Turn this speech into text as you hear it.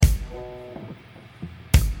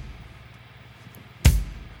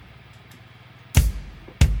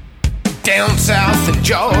Down south in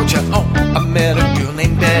Georgia, oh, I met a girl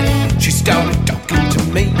named Betty. She started talking to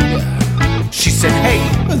me. She said, hey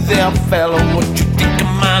there fella, what you think of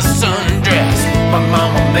my sundress? My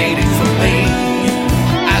mama made it for me.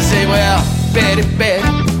 I said, well, Betty, Betty,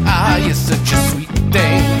 ah, you're such a sweet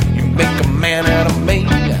thing. You make a man out of me.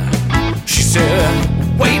 She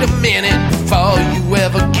said, wait a minute, before you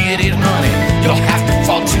ever get it, honey, you'll have to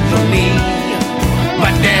fall to your knee. My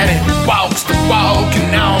daddy walks the walk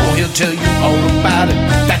and now he'll tell you all about it.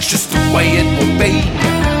 That's just the way it will be.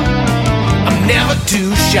 I'm never too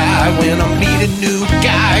shy when I meet a new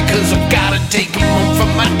guy, 'cause I've gotta take him home for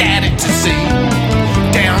my daddy to see.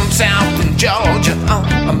 Down south in Georgia,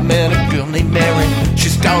 I met a girl named Mary. She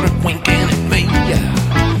started winking at me.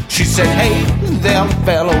 She said, hey there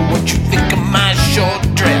fella, what you think of my short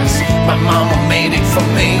dress? My mama made it for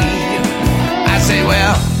me. I say,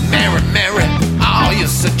 well, Mary, Mary, oh, you're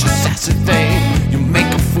such a sassy thing. You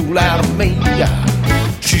make a fool out of me.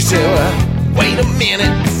 She said, well, wait a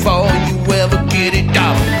minute, before you ever get it,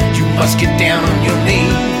 darling, you must get down on your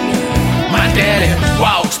knee. My daddy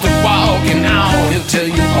walks the walk and now he'll tell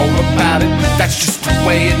you all about it. That's just the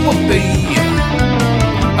way it will be.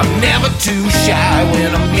 I'm never too shy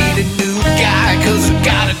when I meet a new guy, 'cause I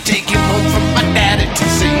gotta take him home for my daddy to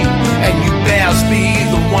see. And you best be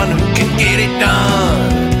the one who can get it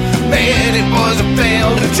done. Many boys have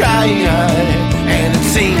failed to try, and it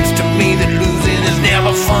seems to me that losing is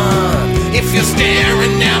never fun. If you're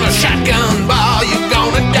staring down a shotgun bar, you're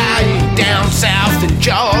gonna die. Down south in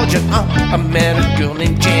Georgia, I met a girl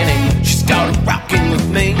named Jenny. She started rocking with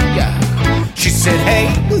me. She said, hey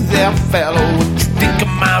there fella, what you think of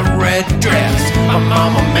my red dress? My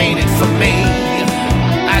mama made it for me.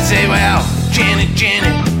 I say, well, Jenny,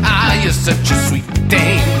 Jenny, ah, you're such a sweet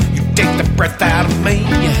thing. You take the breath out of me.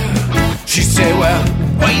 She said, well,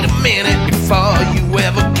 wait a minute, before you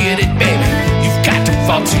ever get it, baby, you've got to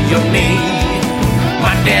fall to your knee.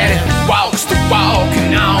 My daddy walks the walk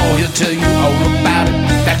and now he'll tell you all about it.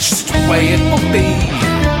 That's just the way it will be.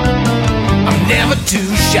 I'm never too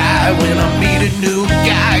shy when I meet a new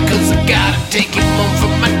guy, 'cause I gotta take him home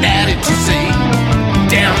for my daddy to see.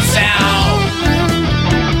 Down south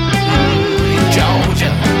in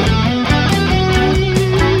Georgia.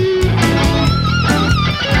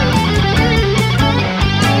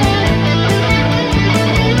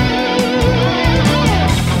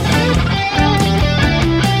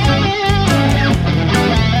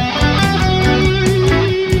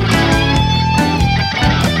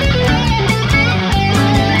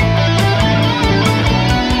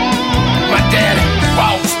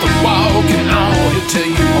 Tell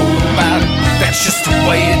you all about it. That's just the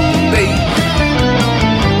way it will be.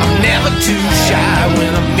 I'm never too shy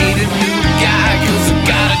when I meet a new guy, 'cause I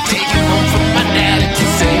gotta take him home for my daddy to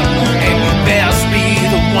see. And you best be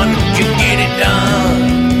the one who can get it done.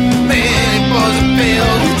 Many boys have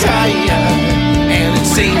failed to try, and it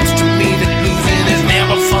seems to me that losing is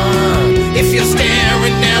never fun. If you're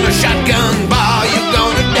staring down a shotgun bar, you're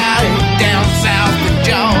gonna die. Down south in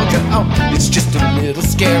Georgia, oh, it's just a little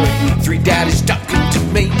scary. Three daddies talking to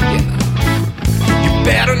me. You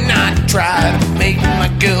better not try to make my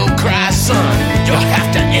girl cry, son. You'll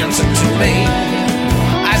have to answer to me.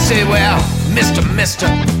 I say, well, mister, mister,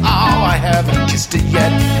 oh, I haven't kissed her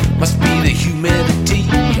yet. Must be the humidity.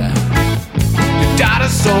 Your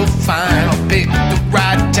daughter's so fine, I'll pick the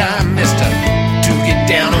right time, mister, to get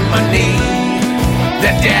down on my knee.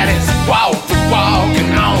 Their daddies walk the walk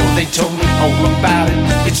and all they told me all about it.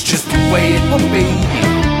 It's just the way it will be.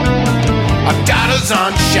 Our daughters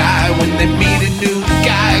aren't shy when they meet a new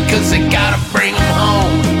guy, 'cause they gotta bring him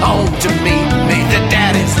home, home to meet me. The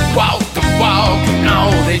daddies walk the walk and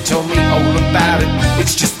all they told me all about it.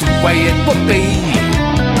 It's just the way it will be.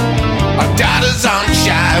 Our daughters aren't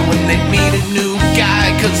shy when they meet a new guy,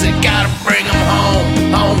 'cause they gotta bring him home,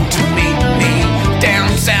 home to meet me. Down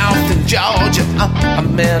south in Georgia, I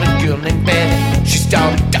met a girl named Betty. She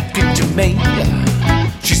started talking to me.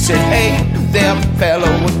 She said, hey there fella,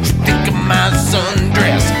 what you think of my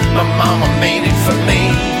sundress? My mama made it for me.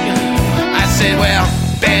 I said, well,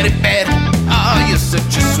 Betty, Betty, oh, you're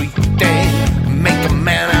such a sweet thing. Make a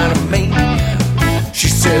man out of me. She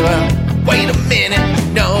said, well, wait a minute,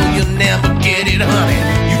 no, you'll never get it, honey.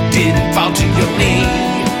 You didn't fall to your knee.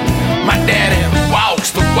 My daddy walks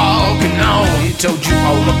the walk and all he told you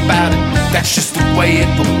all about it. That's just the way it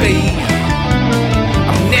will be.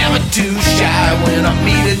 I'm never too shy when I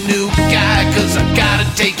meet a new guy, 'cause I gotta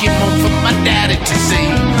take him home for my daddy to see.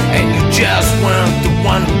 And you just weren't the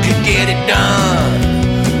one who could get it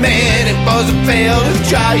done. Many boys have failed to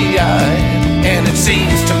try, and it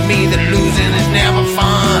seems to me that losing is never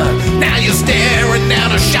fun. Now you're staring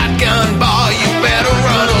down a shotgun bar. You better